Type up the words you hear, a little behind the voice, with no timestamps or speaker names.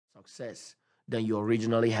success than you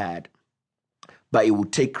originally had, but it will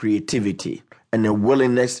take creativity and a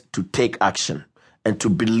willingness to take action and to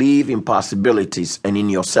believe in possibilities and in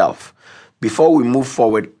yourself. Before we move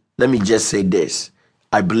forward, let me just say this.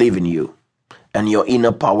 I believe in you and your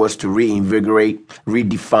inner powers to reinvigorate,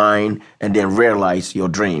 redefine, and then realize your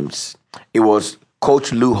dreams. It was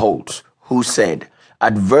Coach Lou Holtz who said,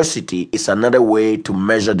 "Adversity is another way to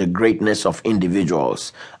measure the greatness of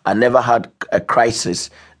individuals. I never had a crisis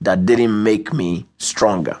that didn't make me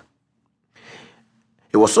stronger."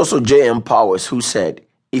 It was also J.M. Powers who said,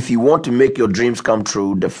 "If you want to make your dreams come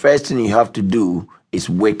true, the first thing you have to do is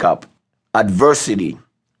wake up." Adversity.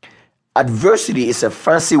 Adversity is a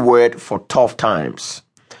fancy word for tough times.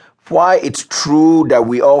 While it's true that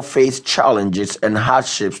we all face challenges and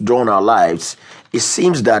hardships during our lives, it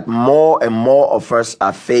seems that more and more of us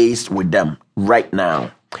are faced with them right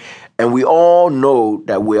now. And we all know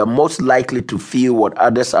that we are most likely to feel what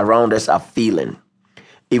others around us are feeling.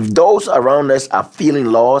 If those around us are feeling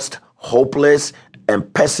lost, hopeless,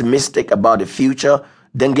 and pessimistic about the future,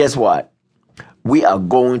 then guess what? We are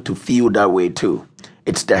going to feel that way too.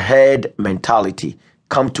 It's the herd mentality,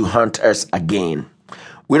 come to hunt us again.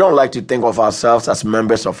 We don't like to think of ourselves as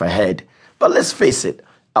members of a herd, but let's face it,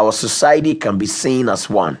 our society can be seen as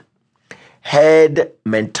one. Herd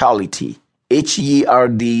mentality,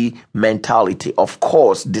 HERD mentality, of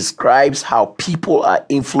course, describes how people are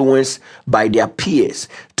influenced by their peers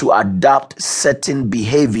to adopt certain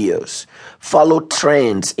behaviors, follow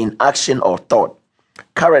trends in action or thought.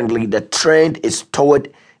 Currently, the trend is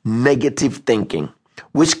toward negative thinking,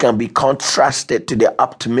 which can be contrasted to the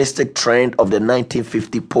optimistic trend of the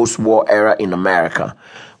 1950 post-war era in America,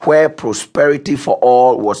 where prosperity for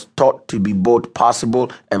all was thought to be both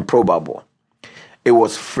possible and probable. It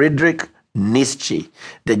was Friedrich Nietzsche,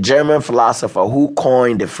 the German philosopher, who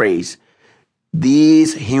coined the phrase,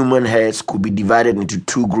 "These human heads could be divided into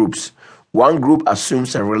two groups. One group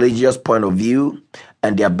assumes a religious point of view,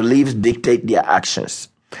 and their beliefs dictate their actions.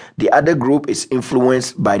 The other group is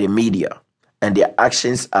influenced by the media, and their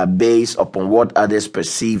actions are based upon what others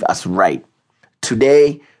perceive as right."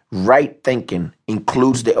 Today, right thinking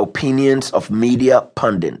includes the opinions of media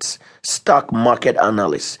pundits, stock market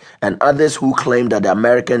analysts, and others who claim that the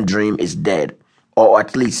American dream is dead, or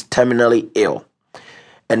at least terminally ill.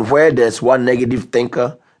 And where there's one negative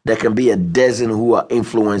thinker, there can be a dozen who are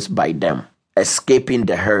influenced by them, escaping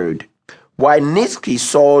the herd. While Nietzsche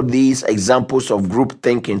saw these examples of group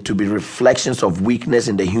thinking to be reflections of weakness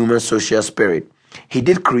in the human social spirit, he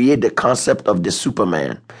did create the concept of the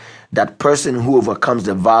Superman, that person who overcomes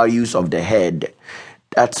the values of the head.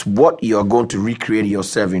 That's what you're going to recreate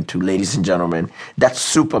yourself into, ladies and gentlemen. That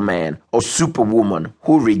Superman or Superwoman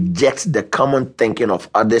who rejects the common thinking of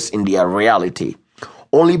others in their reality.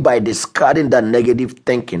 Only by discarding that negative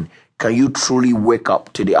thinking can you truly wake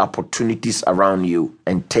up to the opportunities around you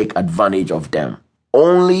and take advantage of them.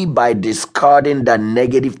 Only by discarding that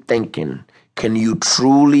negative thinking can you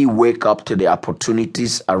truly wake up to the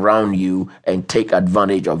opportunities around you and take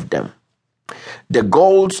advantage of them. The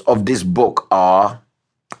goals of this book are: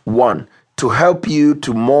 1. To help you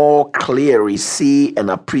to more clearly see and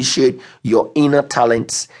appreciate your inner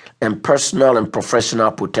talents and personal and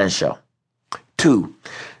professional potential. 2.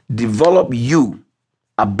 Develop you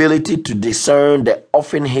ability to discern the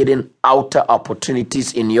often hidden outer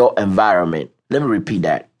opportunities in your environment. Let me repeat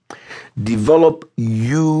that. Develop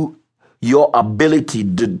your ability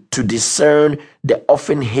to discern the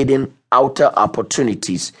often hidden outer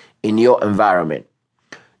opportunities in your environment.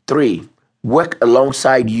 3. Work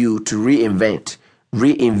alongside you to reinvent,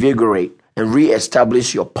 reinvigorate, and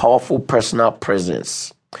reestablish your powerful personal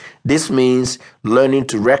presence. This means learning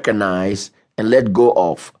to recognize and let go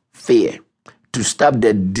of fear, to stop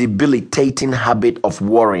the debilitating habit of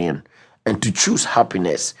worrying, and to choose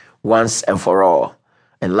happiness once and for all.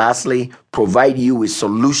 And lastly, provide you with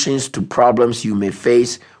solutions to problems you may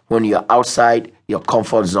face when you're outside your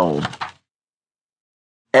comfort zone.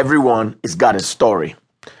 Everyone has got a story.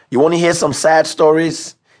 You want to hear some sad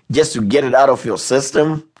stories just to get it out of your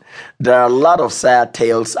system? There are a lot of sad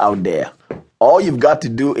tales out there. All you've got to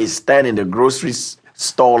do is stand in the grocery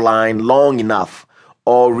store line long enough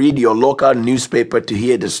or read your local newspaper to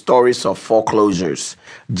hear the stories of foreclosures,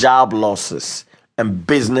 job losses, and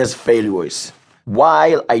business failures.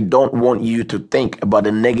 While I don't want you to think about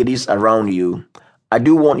the negatives around you, I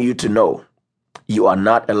do want you to know you are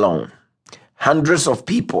not alone. Hundreds of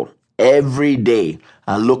people every day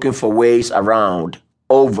are looking for ways around,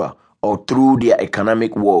 over, or through their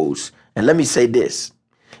economic woes. And let me say this,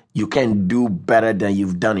 you can do better than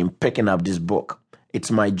you've done in picking up this book. It's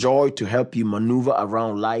my joy to help you maneuver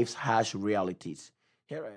around life's harsh realities. Here